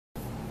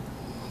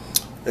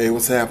Hey,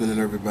 what's happening,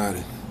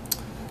 everybody?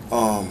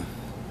 Um,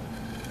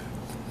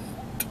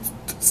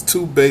 it's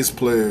two bass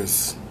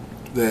players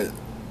that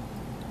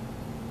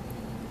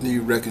need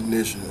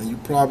recognition, and you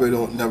probably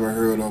don't never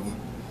heard of them.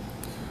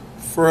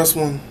 First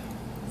one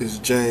is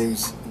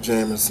James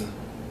Jamerson.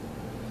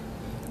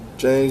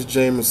 James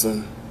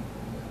Jamerson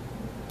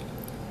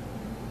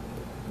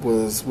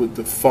was with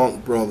the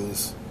Funk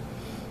Brothers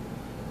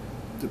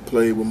that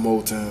played with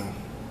Motown.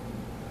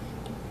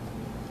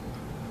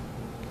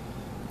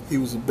 He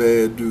was a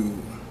bad dude.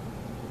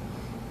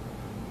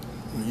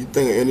 When you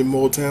think of any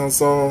Motown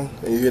song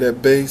and you hear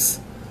that bass,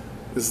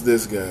 it's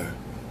this guy.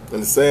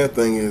 And the sad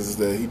thing is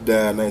that he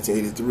died in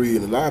 1983,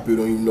 and a lot of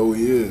people don't even know who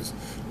he is.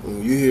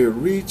 When you hear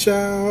Reach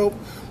Out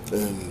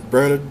and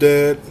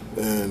Bernadette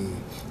and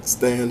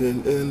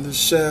Standing in the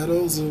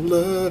Shadows of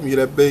Love, you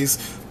hear that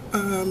bass,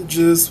 I'm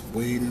just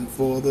waiting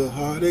for the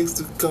heartaches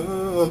to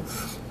come.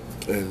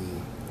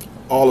 And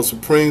all the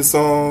Supreme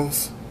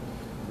songs,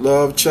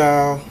 Love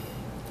Child,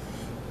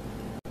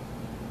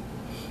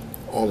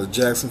 all the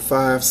Jackson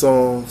 5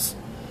 songs,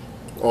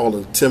 all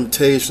the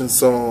Temptation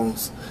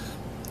songs,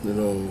 you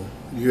know,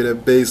 you hear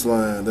that bass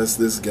line, that's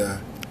this guy.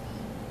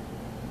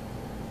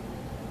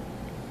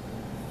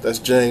 That's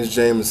James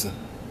Jamerson.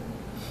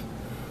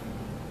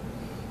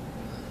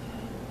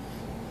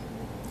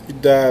 He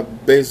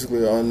died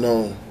basically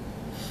unknown.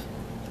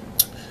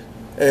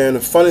 And the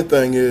funny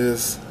thing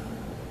is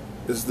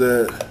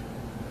that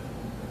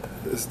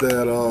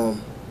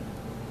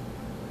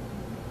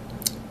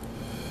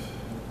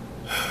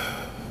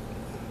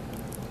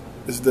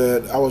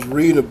I was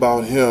reading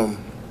about him,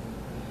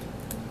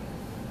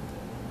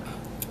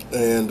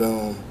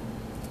 and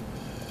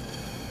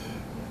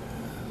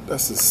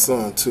that's his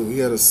son too. He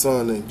had a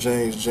son named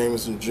James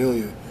Jamerson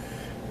Jr.,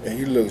 and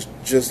he looks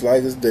just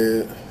like his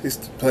dad. He's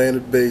playing the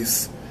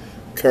bass,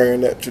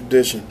 carrying that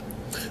tradition.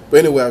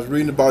 But anyway, I was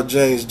reading about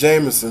James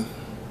Jamerson,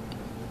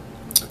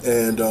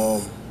 and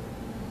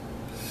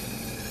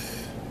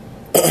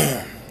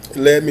it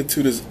led me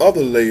to this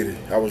other lady.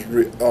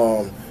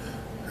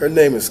 Her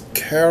name is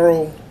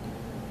Kaye.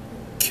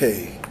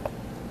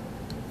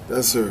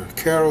 That's her,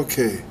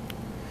 Kaye.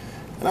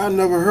 And I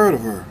never heard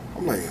of her.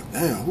 I'm like,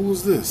 damn, who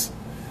is this?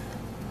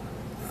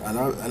 And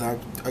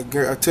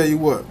I tell you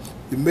what,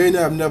 you may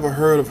not have never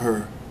heard of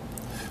her,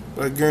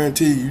 but I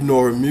guarantee you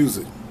know her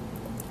music.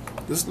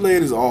 This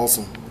lady's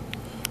awesome.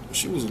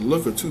 She was a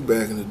looker too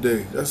back in the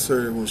day. That's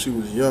her when she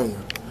was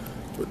younger.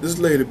 But this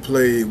lady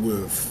played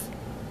with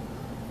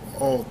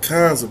all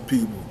kinds of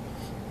people.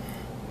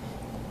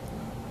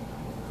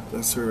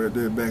 That's her right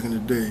there back in the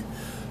day.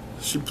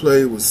 She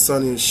played with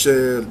Sonny and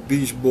Cher, the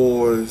Beach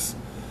Boys.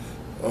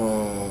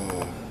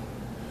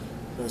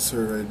 That's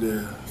her right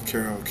there,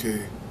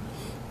 Kaye.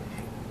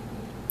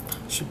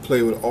 She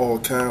played with all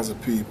kinds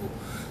of people.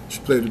 She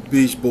played with the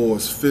Beach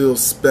Boys, Phil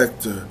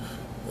Spector,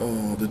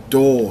 The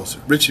Doors,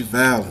 Richie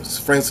Valens,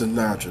 Frank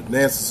Sinatra,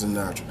 Nancy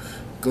Sinatra,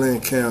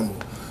 Glenn Campbell.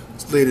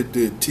 This lady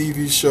did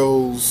TV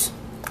shows,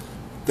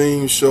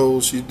 theme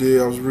shows. She did.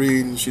 I was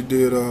reading. She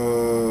did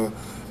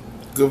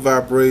Good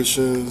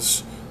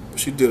Vibrations.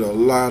 She did a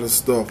lot of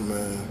stuff,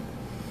 man.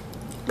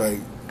 Like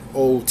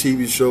old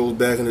TV shows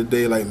back in the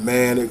day, like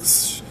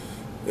Mannix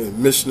and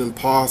Mission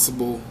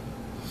Impossible.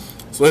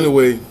 So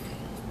anyway,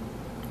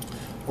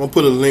 I'm gonna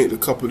put a link to a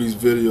couple of these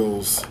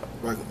videos.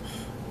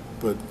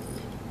 But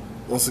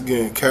once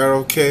again,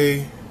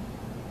 Kaye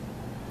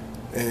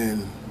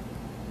and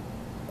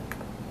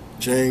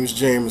James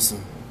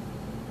Jamerson.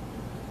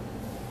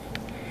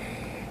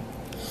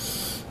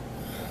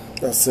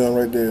 That's him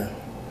right there.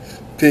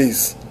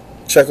 Peace.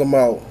 Check them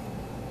out.